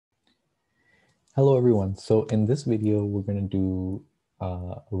Hello everyone. So in this video, we're going to do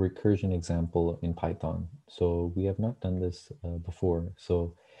a recursion example in Python. So we have not done this before.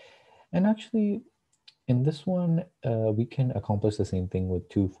 And actually in this one, we can accomplish the same thing with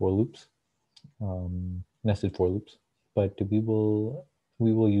two for loops, nested for loops, but we will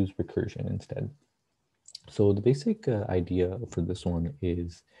use recursion instead. So the basic idea for this one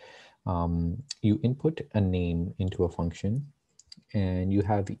is you input a name into a function and you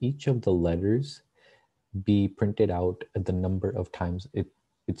have each of the letters be printed out the number of times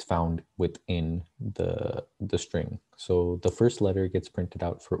it's found within the string. So the first letter gets printed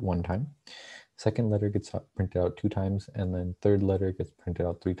out for one time, second letter gets printed out 2 times, and then third letter gets printed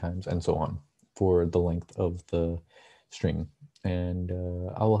out 3 times, and so on for the length of the string. And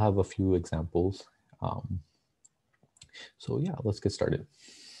I will have a few examples. So yeah, let's get started.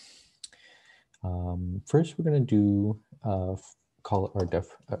 First, we're going to do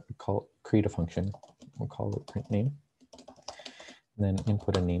create a function. We'll call it print name, and then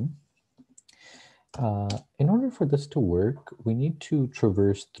input a name. In order for this to work, we need to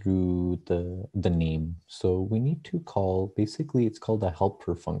traverse through the name. So we need to call, basically it's called a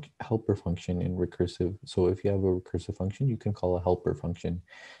helper function in recursive. So if you have a recursive function, you can call a helper function,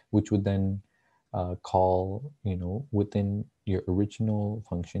 which would then call, within your original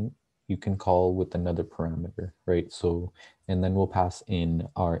function, you can call with another parameter, right? So, and then we'll pass in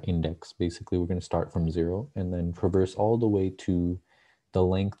our index. Basically, we're going to start from 0 and then traverse all the way to the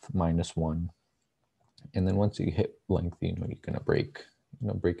length -1. And then once you hit length, you're going to break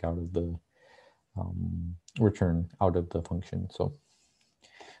out of the return out of the function. So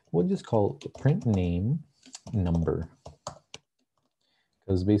we'll just call print name number,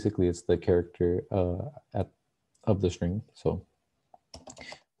 because basically it's the character of the string. So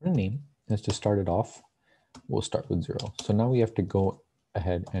print name, let's just start it off. We'll start with 0. So now we have to go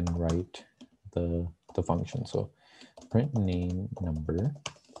ahead and write the function. So print name number,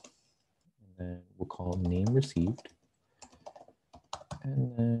 and then we'll call name received,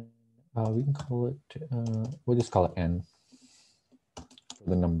 and then we can call it, we'll just call it n for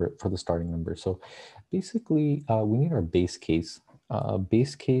the number, for the starting number. So basically we need our base case.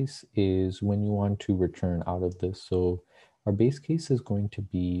 Base case is when you want to return out of this. So our base case is going to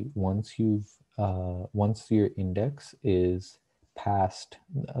be once your index is past,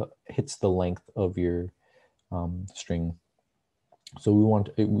 hits the length of your string. So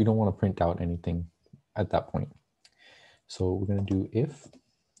we don't want to print out anything at that point. So we're going to do if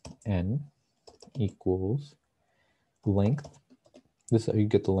n equals length. This is how you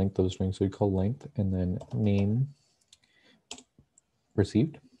get the length of the string. So you call length and then name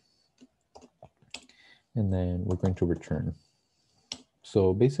received. And then we're going to return.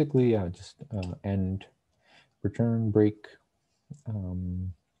 So basically, just end, return, break.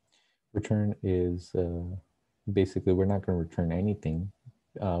 Return is basically, we're not going to return anything.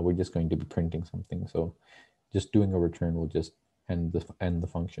 We're just going to be printing something. So just doing a return will just end the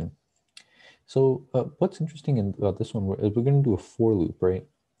function. So what's interesting about this one is we're going to do a for loop, right?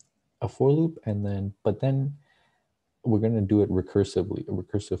 A for loop, and then, but then we're going to do it recursively, a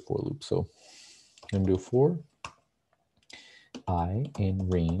recursive for loop. So I'm going to do for I in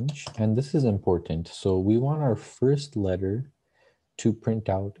range, and this is important. So we want our first letter to print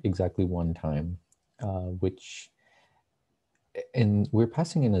out exactly 1 time, and we're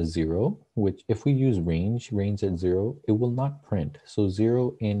passing in a 0, which if we use range at 0, it will not print. So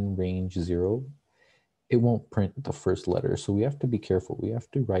 0 in range 0, it won't print the first letter. So we have to be careful. We have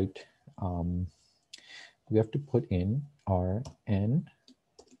to write, we have to put in our n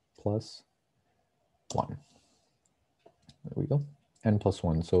plus 1. There we go, n plus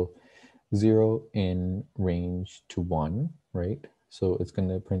 1. So 0 in range to 1, right? So it's going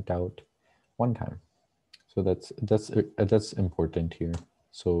to print out 1 time. So that's important here.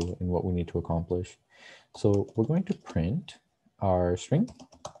 So in what we need to accomplish. So we're going to print our string,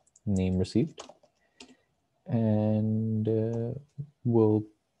 name received, and we'll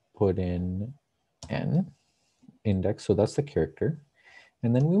put in n index. So that's the character.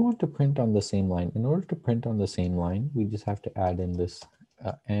 And then we want to print on the same line. In order to print on the same line, we just have to add in this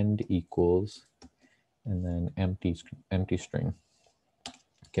end equals, and then empty string.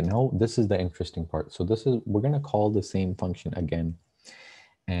 Okay, now this is the interesting part. So we're going to call the same function again,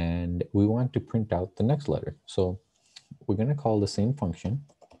 and we want to print out the next letter. So we're going to call the same function.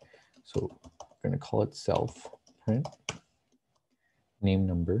 So we're going to call it self print name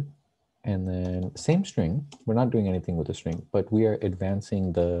number, and then same string. We're not doing anything with the string, but we are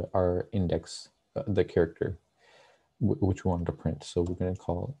advancing our index, the character, which we want to print. So we're going to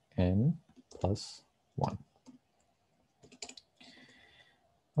call n plus 1.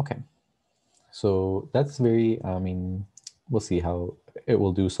 Okay, So that's very, I mean, we'll see how it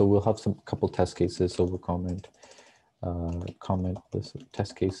will do. So we'll have some couple test cases. So we'll comment this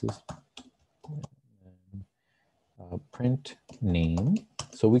test cases. Print name.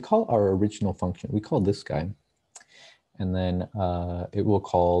 So we call our original function, we call this guy, and then it will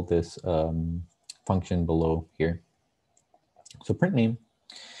call this function below here. So print name,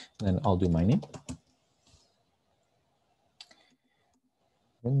 and then I'll do my name.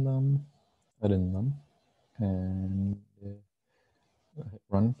 Random, and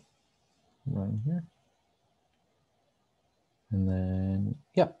run here. And then,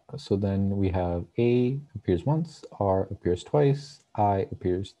 yeah, so then we have A appears once, R appears twice, I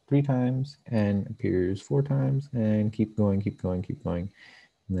appears 3 times, N appears 4 times, and keep going, keep going, keep going.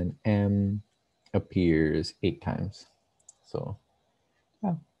 And then M appears 8 times. So,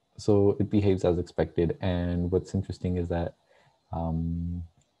 yeah, so it behaves as expected. And what's interesting is that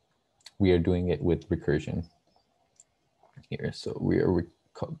we are doing it with recursion here. So we are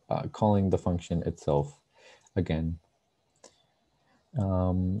calling the function itself again.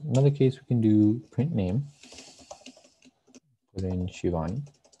 Another case, we can do print name, put in Shivani.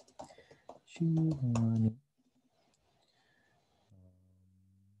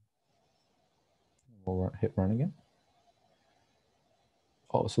 We'll hit run again.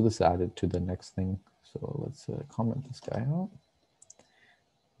 Oh, so this is added to the next thing. So let's comment this guy out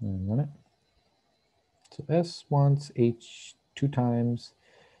and run it. So S once, H 2 times,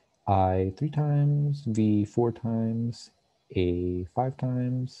 I 3 times, V 4 times, A 5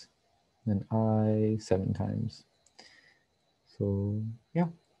 times, and I 7 times. So yeah.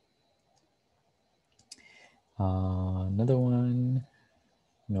 Another one,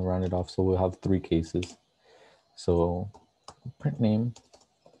 round it off. So we'll have 3 cases. So print name,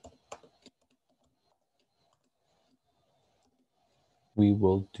 we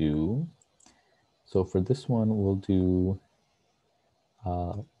will do, so for this one, we'll do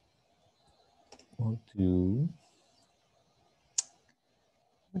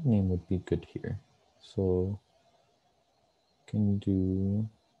what name would be good here? So can do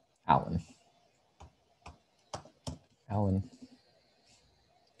Alan.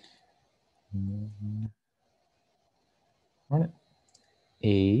 Run it.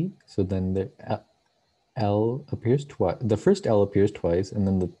 A, so then the L appears twice. The first L appears twice, and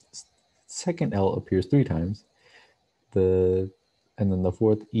then the second L appears 3 times. And then the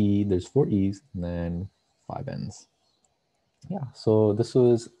fourth E, there's 4 E's, and then 5 N's. Yeah, so this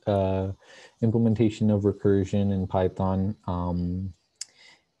was implementation of recursion in Python.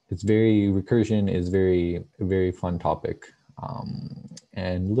 Recursion is very fun topic,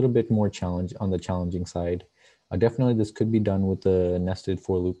 and a little bit more challenge on the challenging side. Definitely this could be done with the nested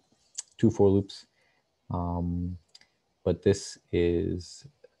for loop, 2 for loops. But this is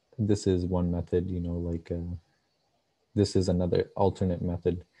one method, this is another alternate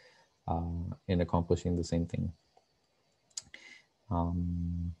method in accomplishing the same thing. I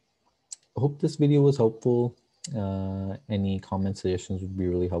hope this video was helpful. Any comments, suggestions would be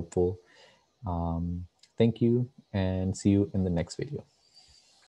really helpful. Thank you, and see you in the next video.